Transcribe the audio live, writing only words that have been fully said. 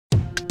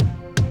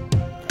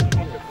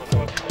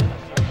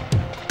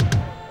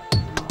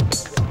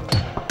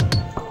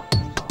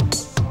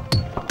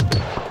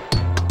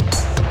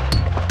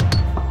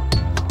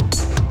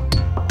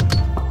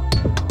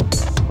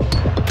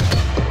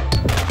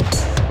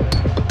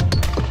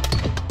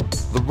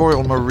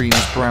Royal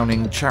Marines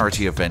Browning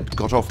charity event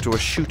got off to a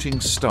shooting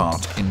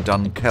start in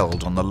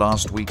Dunkeld on the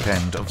last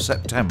weekend of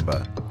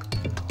September.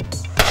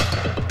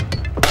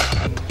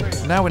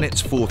 Now in its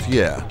fourth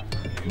year,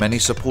 many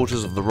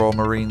supporters of the Royal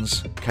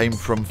Marines came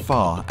from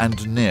far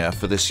and near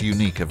for this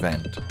unique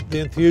event. The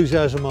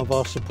enthusiasm of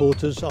our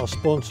supporters, our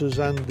sponsors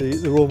and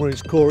the Royal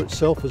Marines Corps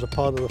itself as a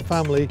part of the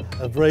family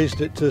have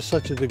raised it to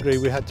such a degree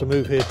we had to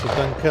move here to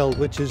Dunkeld,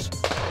 which is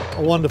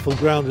a wonderful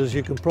ground, as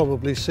you can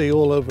probably see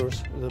all over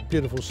us, the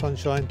beautiful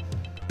sunshine.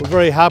 We're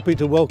very happy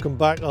to welcome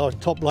back our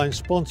top-line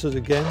sponsors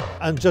again,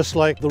 and just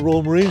like the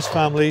Royal Marines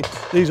family,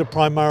 these are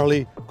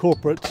primarily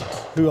corporates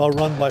who are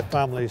run by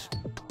families.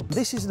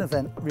 This is an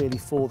event really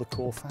for the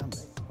Corps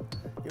family.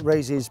 It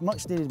raises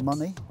much needed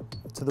money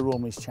to the Royal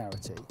Marines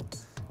charity,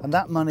 and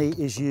that money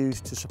is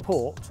used to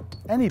support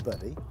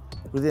anybody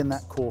within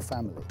that Corps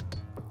family.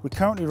 We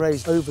currently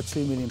raise over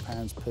 £2 million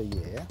per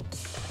year,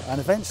 and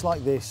events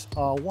like this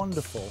are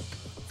wonderful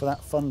for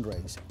that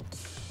fundraising.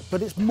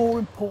 But it's more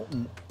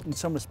important in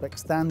some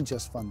respects than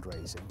just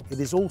fundraising.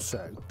 It is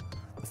also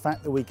the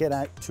fact that we get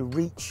out to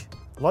reach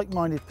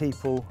like-minded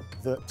people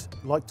that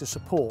like to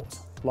support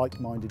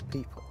like-minded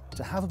people,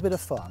 to have a bit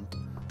of fun,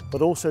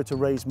 but also to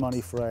raise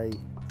money for a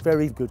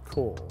very good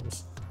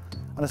cause.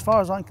 And as far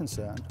as I'm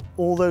concerned,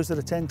 all those that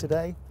attend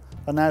today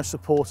are now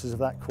supporters of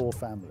that Corps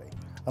family.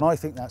 And I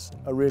think that's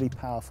a really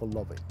powerful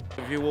lobby.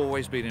 Have you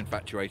always been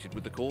infatuated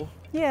with the Corps?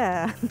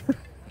 Yeah.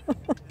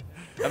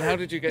 And how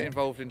did you get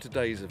involved in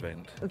today's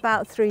event?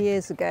 About 3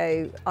 years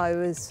ago, I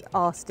was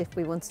asked if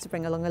we wanted to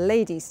bring along a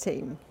ladies'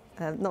 team,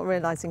 not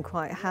realising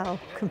quite how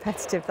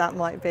competitive that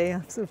might be.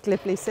 I sort of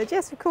glibly said,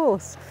 yes, of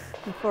course.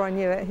 Before I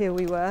knew it, here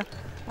we were.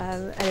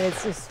 And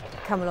it's just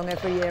come along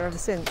every year ever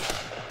since.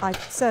 I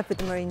served with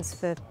the Marines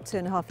for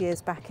 2.5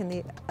 years back in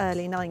the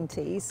early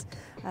 90s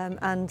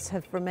and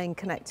have remained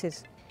connected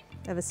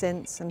ever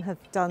since and have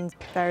done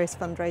various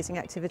fundraising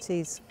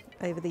activities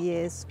over the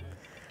years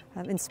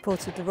in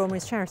support of the Royal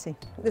Marines charity.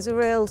 There's a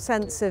real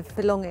sense of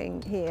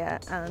belonging here,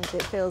 and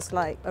it feels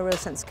like a real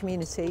sense of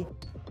community.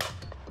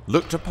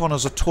 Looked upon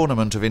as a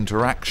tournament of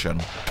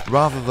interaction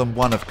rather than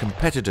one of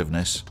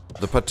competitiveness,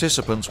 the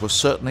participants were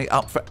certainly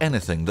up for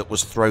anything that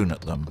was thrown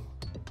at them.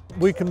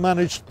 We can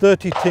manage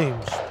 30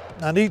 teams,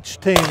 and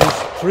each team is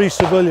 3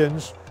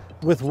 civilians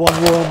with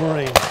 1 Royal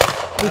Marine.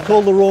 We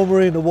call the Royal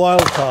Marine a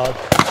wild card,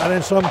 and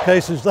in some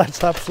cases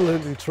that's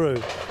absolutely true.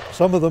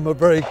 Some of them are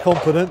very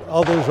competent,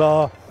 others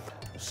are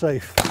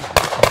safe.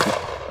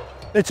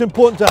 It's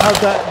important to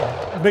have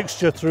that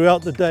mixture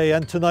throughout the day,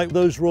 and tonight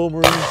those Royal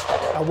Marines,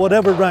 at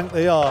whatever rank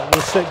they are,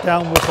 will sit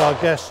down with our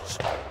guests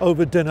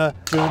over dinner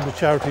during the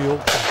charity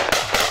auction.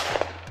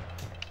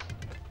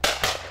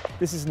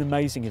 This is an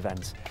amazing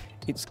event.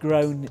 It's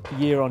grown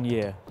year on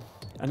year.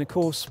 And of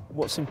course,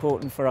 what's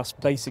important for us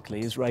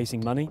basically is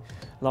raising money.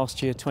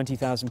 Last year,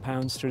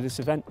 £20,000 through this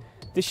event.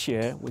 This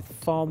year, with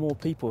far more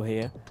people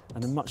here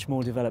and a much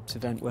more developed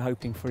event, we're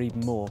hoping for even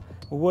more.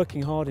 We're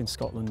working hard in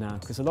Scotland now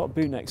because a lot of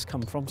bootnecks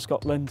come from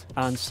Scotland,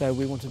 and so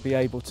we want to be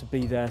able to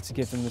be there to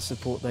give them the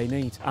support they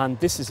need. And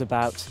this is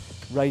about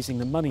raising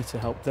the money to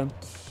help them,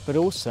 but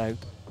also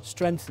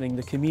strengthening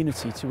the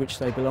community to which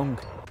they belong.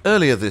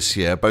 Earlier this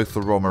year, both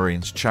the Royal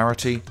Marines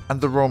Charity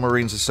and the Royal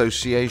Marines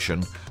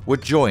Association were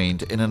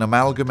joined in an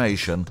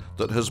amalgamation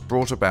that has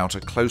brought about a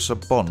closer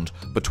bond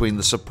between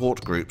the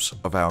support groups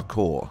of our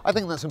Corps. I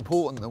think that's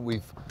important that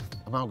we've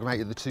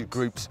amalgamated the 2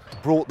 groups,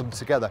 brought them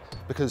together,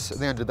 because at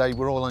the end of the day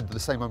we're all under the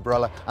same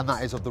umbrella, and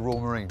that is of the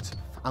Royal Marines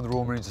and the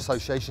Royal Marines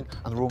Association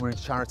and the Royal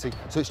Marines Charity.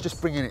 So it's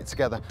just bringing it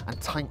together and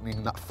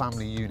tightening that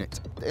family unit.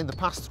 In the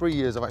past 3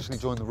 years I've actually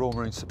joined the Royal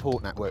Marines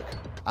Support Network,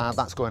 and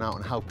that's going out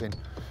and helping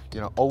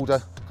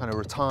older, kind of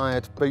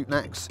retired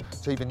bootnecks,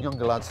 to even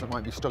younger lads that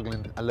might be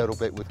struggling a little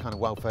bit with kind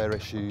of welfare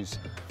issues,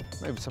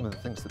 maybe some of the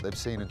things that they've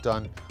seen and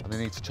done and they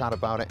need to chat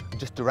about it, and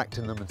just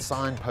directing them and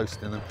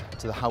signposting them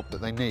to the help that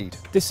they need.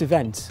 This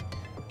event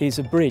is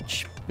a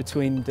bridge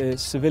between the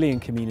civilian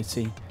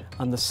community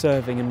and the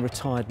serving and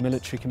retired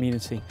military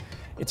community.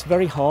 It's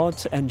very hard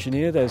to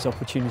engineer those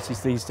opportunities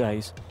these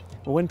days,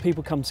 but when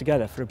people come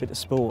together for a bit of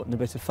sport and a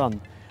bit of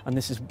fun, and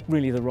this is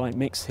really the right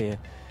mix here,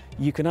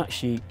 you can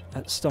actually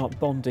start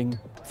bonding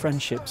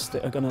friendships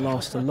that are going to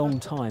last a long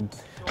time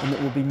and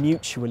that will be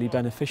mutually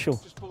beneficial.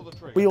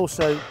 We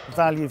also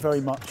value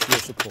very much your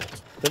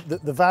support.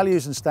 The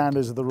values and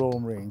standards of the Royal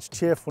Marines,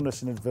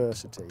 cheerfulness and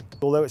adversity,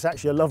 although it's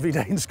actually a lovely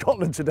day in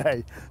Scotland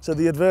today, so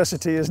the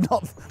adversity is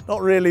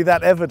not really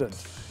that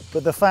evident.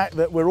 But the fact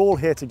that we're all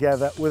here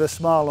together with a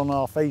smile on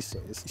our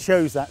faces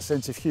shows that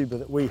sense of humour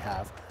that we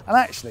have, and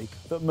actually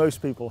that most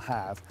people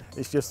have.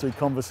 It's just through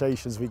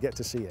conversations we get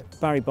to see it.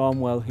 Barry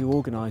Barnwell, who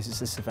organises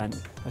this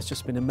event, has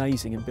just been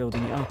amazing in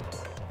building it up.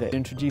 It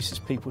introduces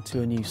people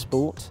to a new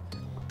sport,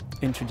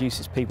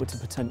 introduces people to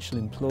potential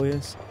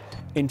employers,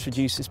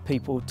 introduces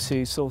people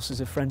to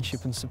sources of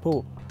friendship and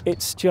support.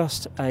 It's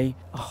just a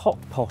hot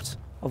pot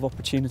of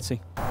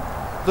opportunity.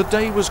 The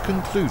day was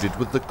concluded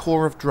with the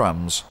Corps of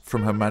Drums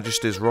from Her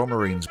Majesty's Royal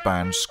Marines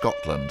Band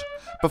Scotland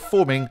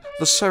performing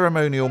the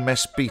ceremonial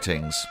mess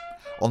beatings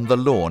on the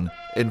lawn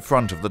in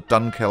front of the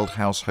Dunkeld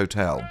House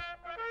Hotel.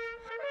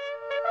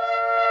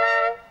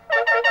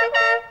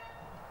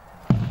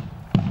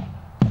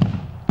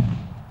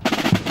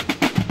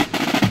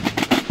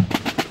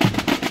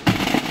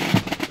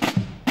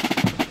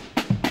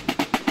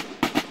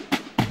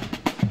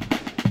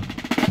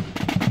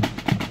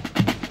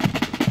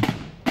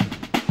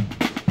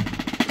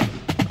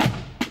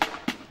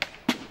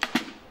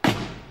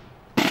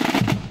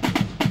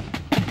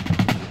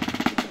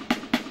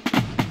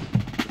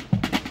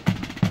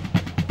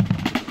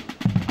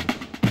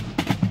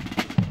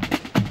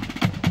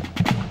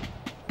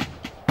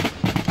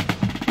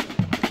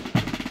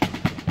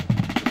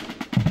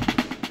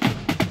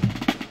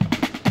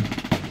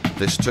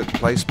 This took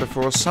place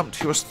before a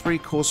sumptuous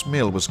three-course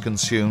meal was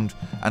consumed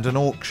and an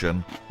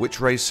auction which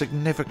raised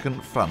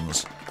significant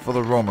funds for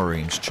the Royal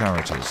Marines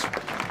charities.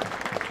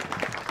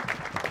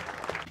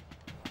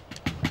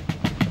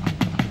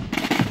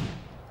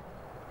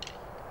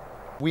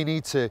 We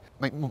need to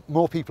make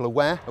more people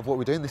aware of what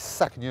we're doing. This is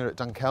the 2nd year at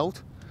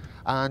Dunkeld,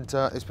 and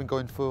it's been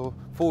going for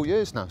 4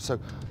 years now. So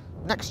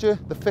next year,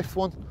 the 5th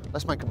one,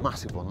 let's make a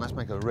massive one. Let's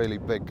make a really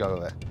big go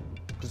of it,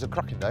 because it's a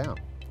cracking day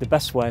out. The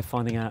best way of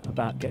finding out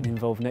about getting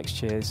involved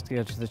next year is to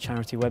go to the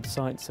charity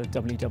website, so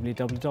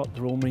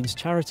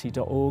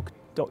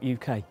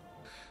www.theroyalmarinscharity.org.uk.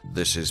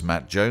 This is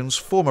Matt Jones,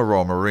 former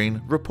Royal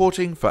Marine,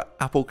 reporting for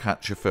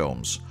Applecatcher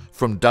Films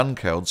from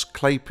Dunkeld's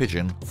Clay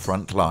Pigeon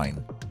front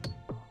line.